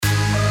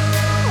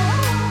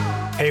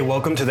Hey,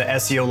 welcome to the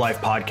SEO Life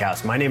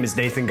podcast. My name is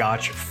Nathan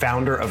Gotch,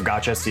 founder of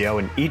Gotch SEO,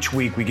 and each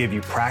week we give you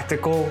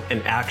practical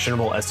and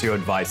actionable SEO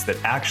advice that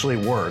actually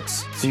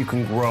works so you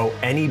can grow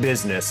any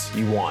business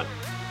you want.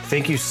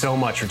 Thank you so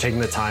much for taking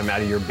the time out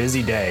of your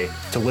busy day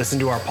to listen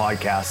to our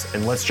podcast,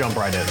 and let's jump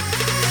right in.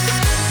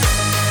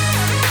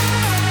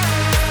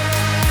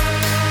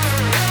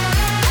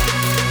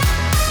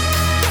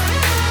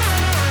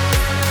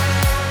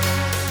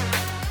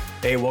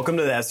 Hey, welcome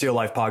to the SEO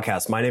Life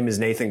podcast. My name is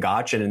Nathan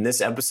Gotch, and in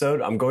this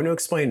episode, I'm going to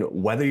explain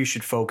whether you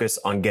should focus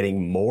on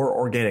getting more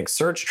organic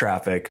search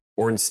traffic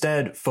or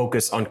instead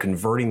focus on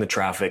converting the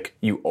traffic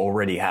you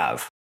already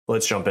have.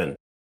 Let's jump in.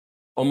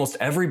 Almost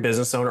every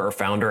business owner or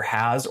founder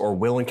has or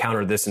will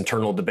encounter this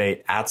internal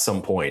debate at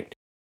some point.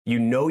 You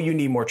know you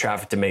need more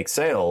traffic to make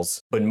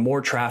sales, but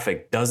more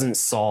traffic doesn't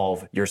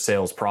solve your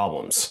sales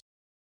problems.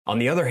 On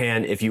the other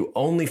hand, if you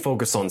only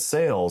focus on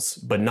sales,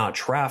 but not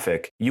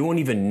traffic, you won't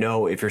even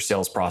know if your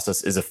sales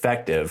process is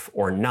effective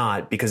or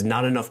not because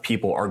not enough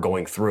people are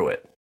going through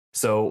it.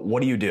 So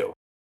what do?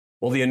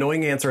 Well, the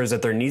annoying answer is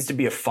that there needs to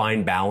be a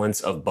fine balance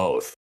of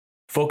both.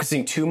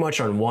 Focusing too much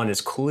on one is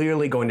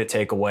clearly going to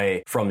take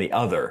away from the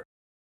other.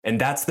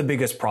 And that's the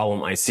biggest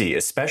problem I see,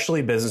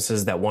 especially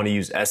businesses that want to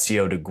use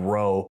SEO to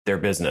grow their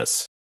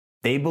business.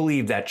 They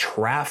believe that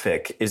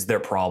traffic is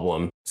their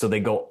problem, so they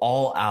go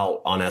all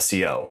out on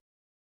SEO.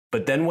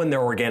 But then when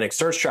their organic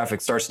search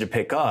traffic starts to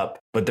pick up,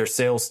 but their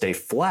sales stay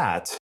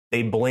flat,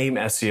 they blame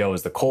SEO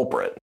as the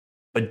culprit.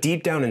 But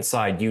deep down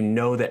inside, you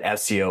know that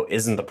SEO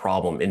isn't the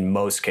problem in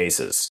most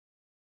cases.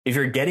 If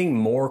you're getting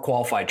more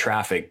qualified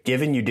traffic,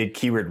 given you did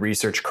keyword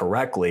research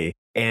correctly,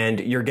 and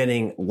you're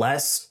getting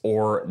less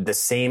or the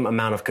same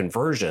amount of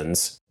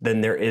conversions,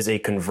 then there is a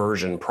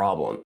conversion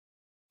problem.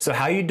 So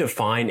how you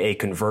define a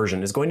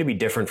conversion is going to be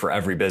different for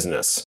every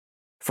business.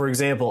 For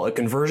example, a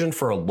conversion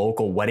for a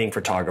local wedding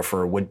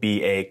photographer would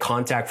be a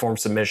contact form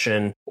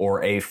submission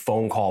or a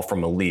phone call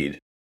from a lead.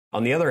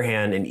 On the other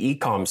hand, an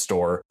e-com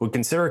store would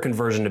consider a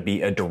conversion to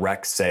be a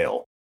direct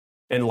sale.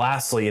 And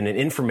lastly, in an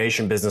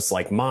information business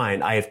like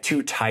mine, I have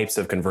two types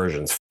of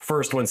conversions.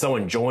 First, when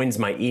someone joins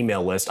my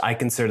email list, I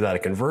consider that a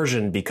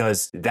conversion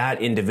because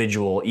that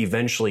individual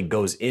eventually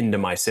goes into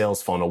my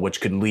sales funnel, which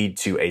could lead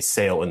to a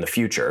sale in the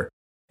future.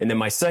 And then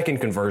my second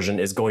conversion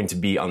is going to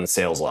be on the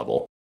sales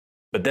level.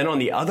 But then on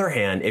the other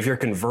hand, if your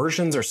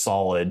conversions are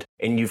solid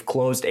and you've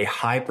closed a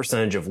high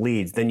percentage of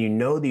leads, then you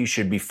know that you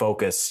should be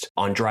focused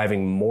on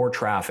driving more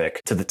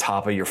traffic to the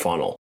top of your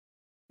funnel.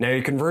 Now,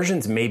 your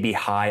conversions may be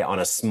high on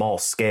a small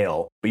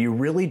scale, but you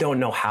really don't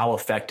know how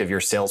effective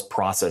your sales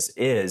process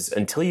is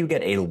until you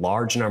get a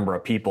large number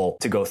of people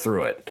to go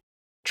through it.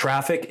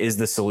 Traffic is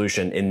the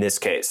solution in this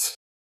case.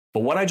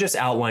 But what I just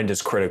outlined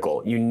is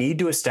critical. You need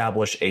to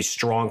establish a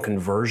strong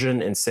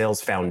conversion and sales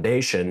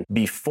foundation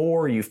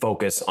before you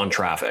focus on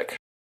traffic.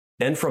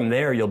 Then from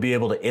there, you'll be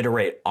able to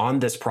iterate on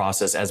this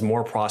process as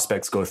more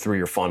prospects go through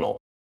your funnel.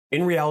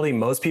 In reality,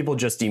 most people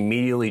just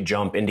immediately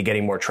jump into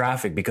getting more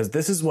traffic because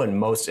this is what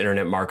most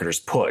internet marketers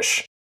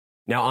push.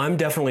 Now, I'm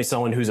definitely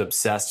someone who's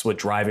obsessed with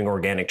driving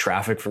organic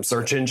traffic from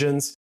search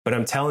engines, but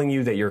I'm telling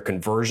you that your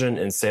conversion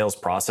and sales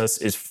process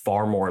is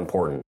far more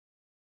important.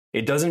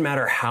 It doesn't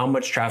matter how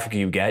much traffic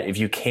you get if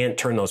you can't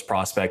turn those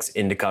prospects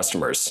into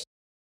customers.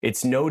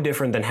 It's no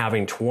different than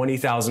having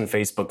 20,000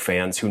 Facebook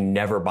fans who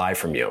never buy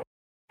from you.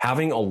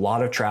 Having a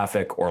lot of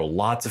traffic or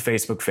lots of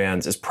Facebook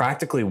fans is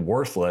practically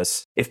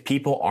worthless if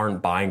people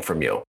aren't buying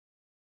from you.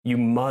 You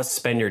must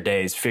spend your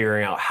days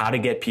figuring out how to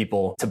get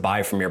people to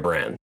buy from your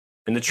brand.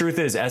 And the truth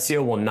is,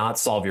 SEO will not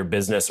solve your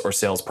business or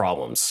sales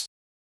problems.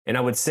 And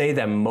I would say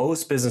that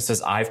most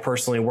businesses I've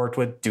personally worked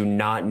with do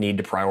not need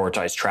to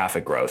prioritize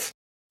traffic growth.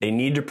 They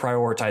need to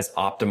prioritize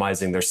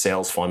optimizing their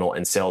sales funnel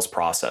and sales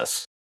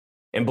process.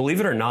 And believe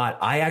it or not,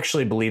 I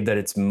actually believe that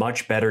it's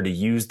much better to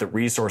use the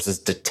resources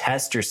to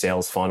test your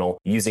sales funnel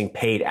using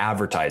paid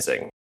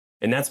advertising.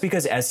 And that's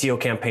because SEO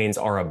campaigns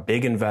are a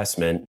big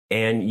investment,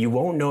 and you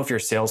won't know if your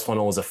sales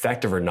funnel is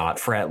effective or not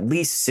for at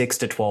least 6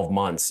 to 12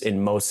 months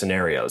in most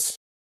scenarios.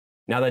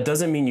 Now, that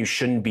doesn't mean you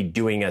shouldn't be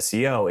doing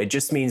SEO. It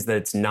just means that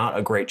it's not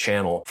a great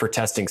channel for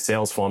testing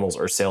sales funnels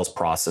or sales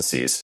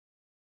processes.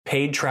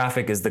 Paid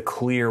traffic is the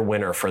clear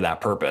winner for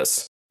that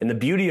purpose. And the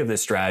beauty of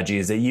this strategy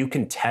is that you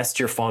can test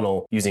your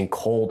funnel using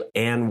cold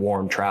and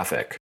warm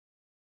traffic.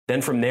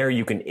 Then from there,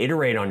 you can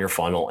iterate on your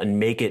funnel and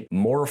make it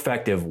more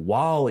effective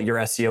while your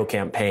SEO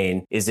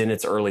campaign is in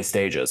its early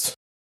stages.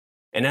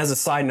 And as a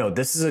side note,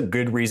 this is a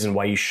good reason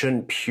why you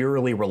shouldn't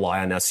purely rely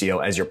on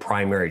SEO as your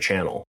primary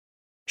channel.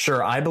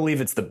 Sure, I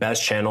believe it's the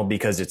best channel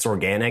because it's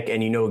organic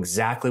and you know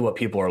exactly what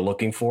people are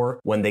looking for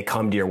when they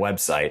come to your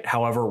website.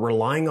 However,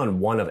 relying on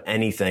one of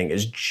anything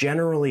is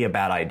generally a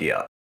bad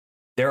idea.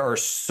 There are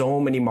so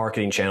many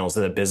marketing channels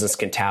that a business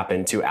can tap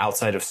into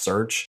outside of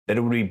search that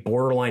it would be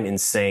borderline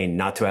insane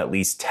not to at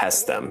least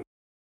test them.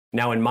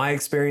 Now, in my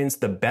experience,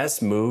 the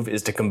best move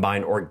is to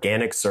combine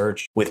organic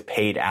search with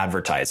paid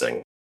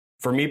advertising.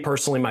 For me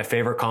personally, my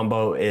favorite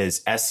combo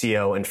is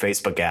SEO and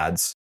Facebook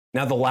ads.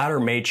 Now, the latter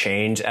may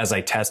change as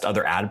I test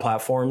other ad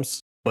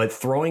platforms, But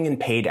throwing in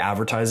paid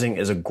advertising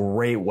is a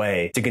great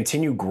way to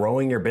continue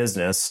growing your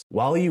business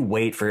while you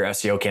wait for your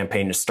SEO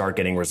campaign to start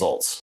getting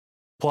results.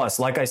 Plus,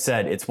 like I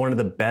said, it's one of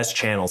the best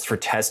channels for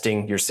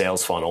testing your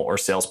sales funnel or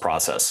sales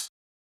process.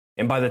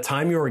 And by the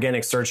time your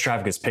organic search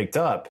traffic is picked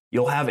up,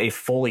 you'll have a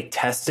fully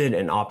tested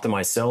and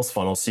optimized sales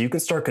funnel so you can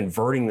start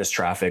converting this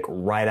traffic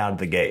right out of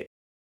the gate.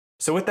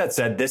 So with that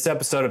said, this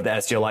episode of the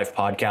SEO Life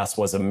podcast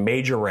was a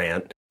major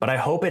rant, but I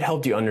hope it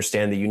helped you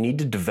understand that you need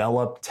to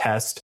develop,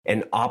 test,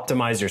 and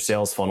optimize your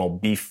sales funnel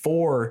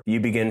before you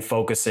begin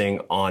focusing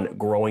on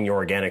growing your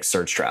organic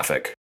search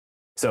traffic.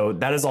 So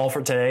that is all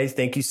for today.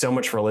 Thank you so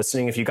much for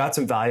listening. If you got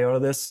some value out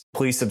of this,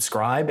 please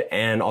subscribe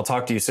and I'll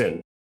talk to you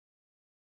soon.